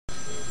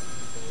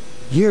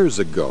Years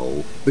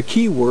ago, the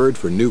key word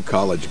for new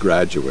college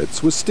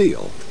graduates was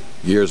steel.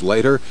 Years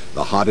later,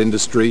 the hot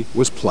industry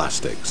was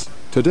plastics.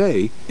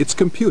 Today, it's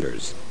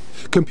computers.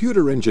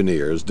 Computer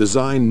engineers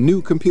design new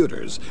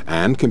computers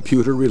and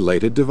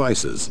computer-related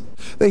devices.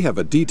 They have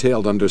a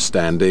detailed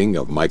understanding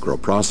of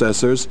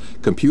microprocessors,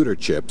 computer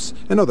chips,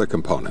 and other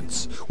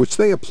components, which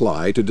they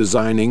apply to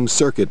designing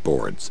circuit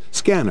boards,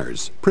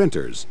 scanners,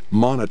 printers,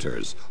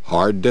 monitors,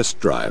 hard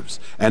disk drives,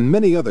 and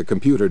many other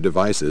computer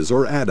devices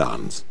or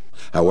add-ons.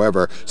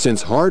 However,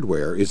 since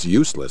hardware is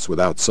useless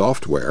without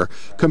software,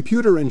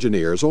 computer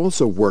engineers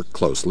also work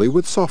closely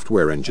with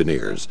software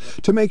engineers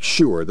to make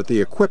sure that the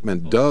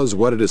equipment does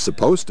what it is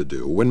supposed to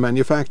do when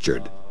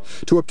manufactured.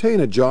 To obtain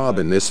a job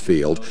in this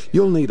field,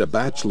 you'll need a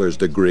bachelor's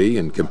degree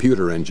in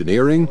computer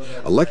engineering,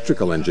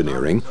 electrical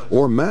engineering,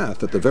 or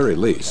math at the very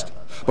least.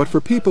 But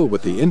for people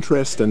with the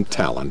interest and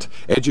talent,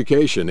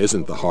 education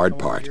isn't the hard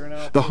part.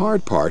 The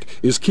hard part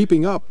is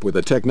keeping up with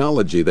a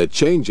technology that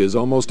changes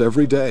almost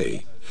every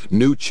day.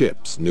 New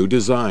chips, new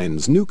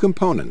designs, new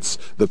components.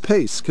 The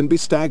pace can be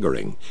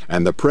staggering,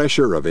 and the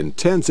pressure of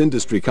intense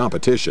industry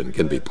competition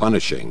can be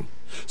punishing.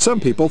 Some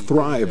people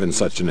thrive in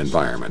such an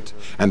environment,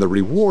 and the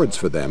rewards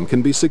for them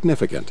can be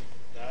significant.